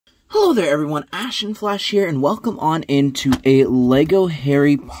Hello there everyone, Ashnflash here, and welcome on into a LEGO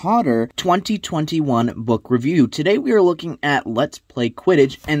Harry Potter 2021 book review. Today we are looking at Let's Play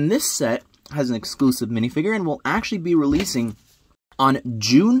Quidditch, and this set has an exclusive minifigure and will actually be releasing on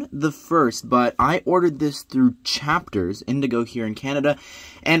June the 1st, but I ordered this through Chapters, Indigo here in Canada,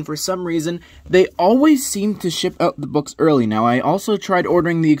 and for some reason, they always seem to ship out the books early. Now, I also tried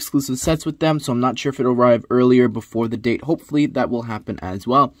ordering the exclusive sets with them, so I'm not sure if it'll arrive earlier before the date. Hopefully, that will happen as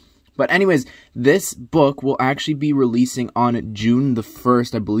well. But anyways, this book will actually be releasing on June the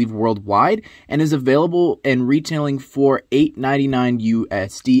 1st, I believe, worldwide, and is available and retailing for $8.99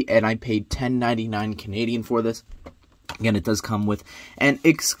 USD, and I paid $10.99 Canadian for this. Again, it does come with an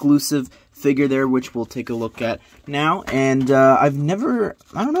exclusive figure there, which we'll take a look at now, and I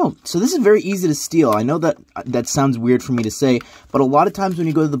don't know, so this is very easy to steal. I know that sounds weird for me to say, but a lot of times when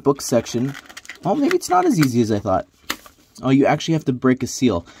you go to the book section, well, maybe it's not as easy as I thought. Oh, you actually have to break a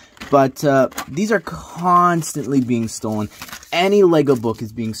seal. But these are constantly being stolen. Any LEGO book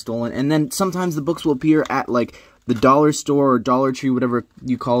is being stolen. And then sometimes the books will appear at, like, the dollar store or Dollar Tree, whatever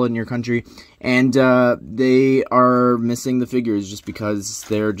you call it in your country. And they are missing the figures just because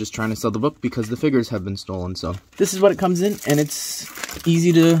they're just trying to sell the book because the figures have been stolen. So this is what it comes in. And it's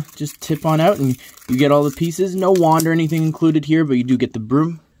easy to just tip on out. And you get all the pieces. No wand or anything included here, but you do get the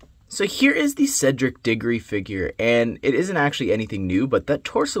broom. So here is the Cedric Diggory figure, and it isn't actually anything new, but that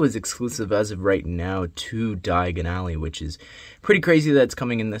torso is exclusive as of right now to Diagon Alley, which is pretty crazy that it's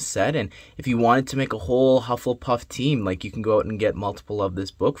coming in this set. And if you wanted to make a whole Hufflepuff team, like, you can go out and get multiple of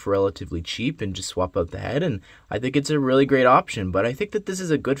this book for relatively cheap and just swap out the head, and I think it's a really great option. But I think that this is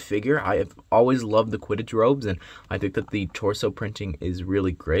a good figure. I have always loved the Quidditch robes, and I think that the torso printing is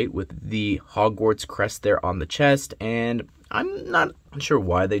really great with the Hogwarts crest there on the chest, and I'm not sure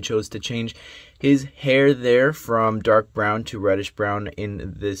why they chose to change his hair there from dark brown to reddish brown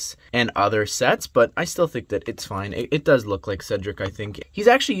in this and other sets, but I still think that it's fine. It does look like Cedric, I think. He's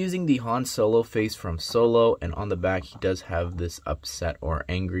actually using the Han Solo face from Solo, and on the back he does have this upset or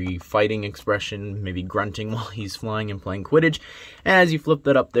angry fighting expression, maybe grunting while he's flying and playing Quidditch. And as you flip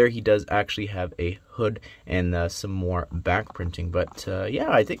that up there, he does actually have a hood and some more back printing. But yeah,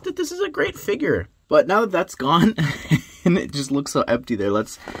 I think that this is a great figure. But now that that's gone, and it just looks so empty there,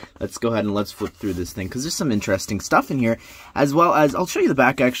 let's go ahead and let's flip through this thing, because there's some interesting stuff in here, as well as, I'll show you the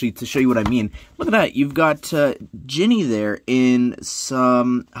back actually to show you what I mean. Look at that, you've got Ginny there in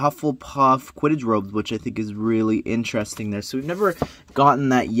some Hufflepuff Quidditch robes, which I think is really interesting there. So we've never gotten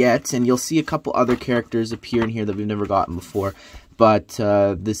that yet, and you'll see a couple other characters appear in here that we've never gotten before. But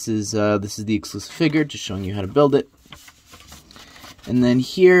this is the exclusive figure, just showing you how to build it. And then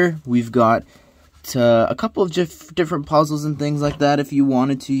here we've got a couple of different puzzles and things like that. If you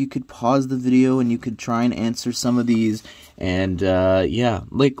wanted to, you could pause the video and you could try and answer some of these. And yeah,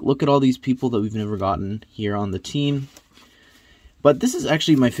 like, look at all these people that we've never gotten here on the team. But this is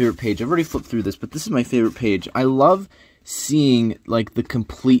actually my favorite page. I've already flipped through this, but this is my favorite page. I love seeing, like, the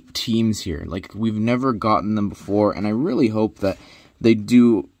complete teams here. Like, we've never gotten them before, and I really hope that they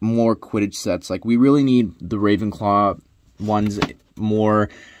do more Quidditch sets. Like, we really need the Ravenclaw ones more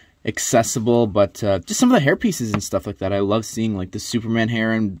accessible, but just some of the hair pieces and stuff like that. I love seeing, like, the Superman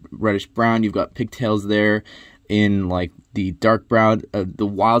hair in reddish brown. You've got pigtails there in, like, the dark brown, the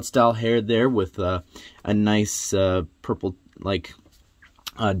wild style hair there with a nice purple, like,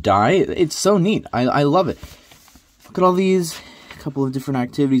 dye. It's so neat. I love it. Look at all these, a couple of different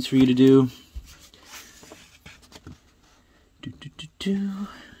activities for you to do.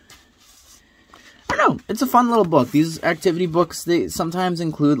 I don't know, it's a fun little book. These activity books, they sometimes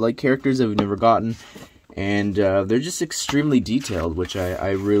include, like, characters that we've never gotten, and they're just extremely detailed, which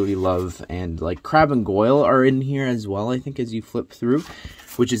I really love. And, like, Crabbe and Goyle are in here as well, I think, as you flip through,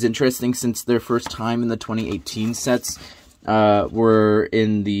 which is interesting since their first time in the 2018 sets were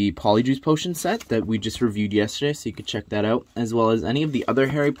in the Polyjuice Potion set that we just reviewed yesterday, so you could check that out, as well as any of the other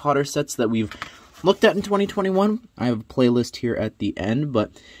Harry Potter sets that we've looked at in 2021. I have a playlist here at the end, but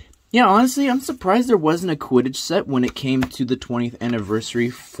yeah, honestly, I'm surprised there wasn't a Quidditch set when it came to the 20th anniversary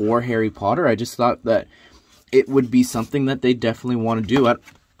for Harry Potter. I just thought that it would be something that they definitely want to do. I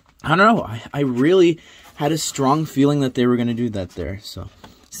don't know. I really had a strong feeling that they were going to do that there. So,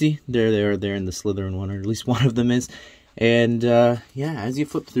 see, there they are there in the Slytherin one, or at least one of them is. And, yeah, as you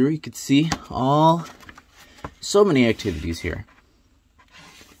flip through, you could see so many activities here.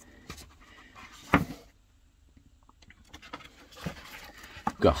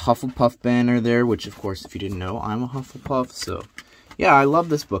 Got Hufflepuff banner there, which, of course, if you didn't know, I'm a Hufflepuff, so yeah, I love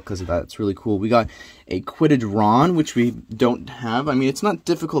this book because of that. It's really cool. We got a Quidditch Ron, which we don't have. I mean, it's not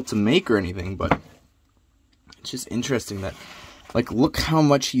difficult to make or anything, but it's just interesting that Like, look how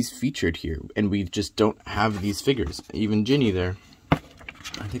much he's featured here, and we just don't have these figures. Even Ginny there.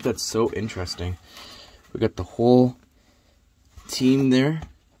 I think that's so interesting. We got the whole team there.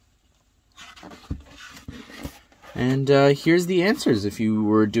 And here's the answers if you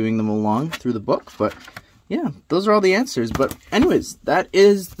were doing them along through the book. But yeah, those are all the answers. But anyways, that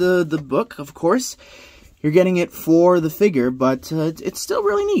is the book, of course. You're getting it for the figure, but it's still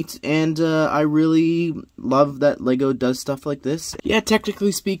really neat, and I really love that LEGO does stuff like this. Yeah,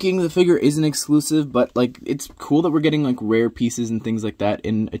 technically speaking, the figure isn't exclusive, but like it's cool that we're getting like rare pieces and things like that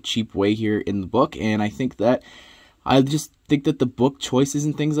in a cheap way here in the book, and I just think that the book choices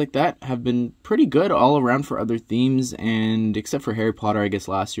and things like that have been pretty good all around for other themes, and except for Harry Potter, I guess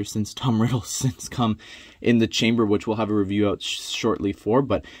last year, since Tom Riddle's since come in the chamber, which we'll have a review out shortly for.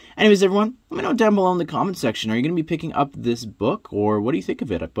 But anyways, everyone, let me know down below in the comment section, are you going to be picking up this book, or what do you think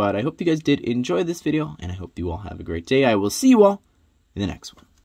of it? But I hope you guys did enjoy this video, and I hope you all have a great day. I will see you all in the next one.